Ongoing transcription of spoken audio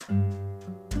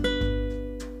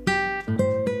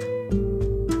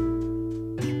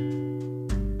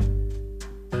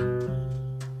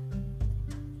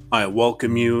I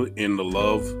welcome you in the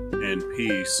love and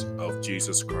peace of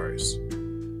Jesus Christ,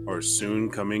 our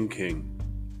soon coming King.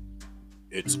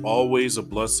 It's always a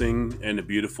blessing and a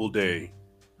beautiful day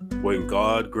when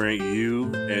God grant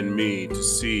you and me to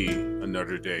see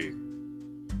another day.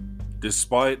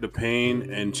 Despite the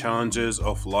pain and challenges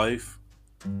of life,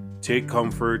 take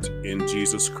comfort in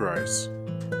Jesus Christ,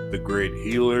 the great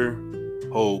healer,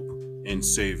 hope, and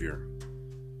Savior.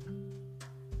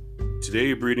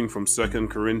 Today, reading from 2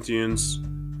 Corinthians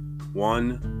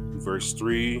 1, verse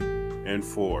 3 and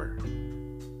 4.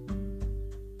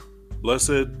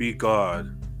 Blessed be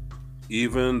God,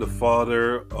 even the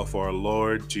Father of our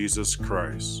Lord Jesus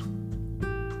Christ,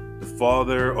 the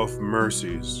Father of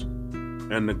mercies,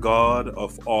 and the God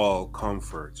of all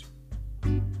comfort,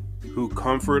 who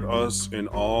comfort us in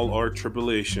all our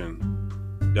tribulation,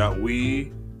 that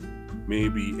we may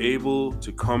be able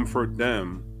to comfort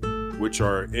them which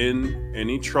are in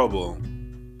any trouble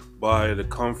by the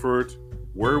comfort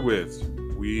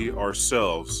wherewith we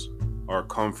ourselves are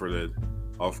comforted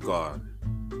of God.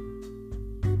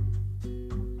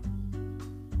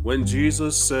 When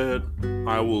Jesus said,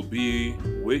 "I will be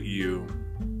with you,"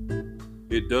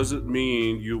 it doesn't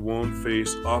mean you won't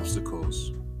face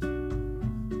obstacles,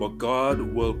 but God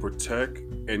will protect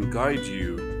and guide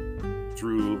you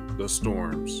through the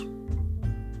storms.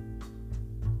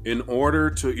 In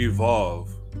order to evolve,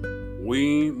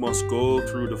 we must go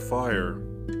through the fire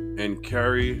and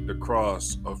carry the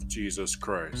cross of Jesus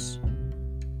Christ.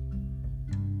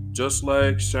 Just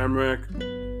like Shadrach,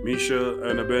 Meshach,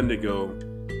 and Abednego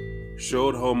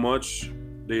showed how much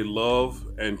they love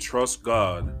and trust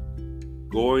God,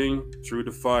 going through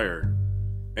the fire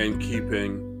and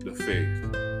keeping the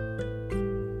faith.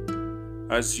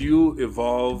 As you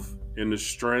evolve in the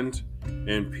strength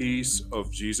and peace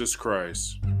of Jesus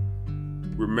Christ,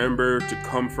 remember to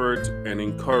comfort and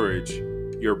encourage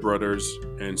your brothers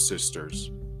and sisters.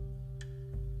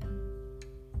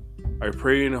 I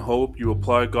pray and hope you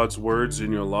apply God's words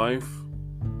in your life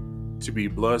to be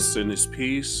blessed in His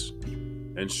peace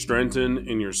and strengthened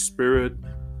in your spirit,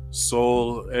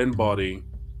 soul, and body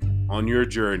on your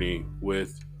journey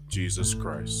with Jesus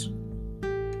Christ.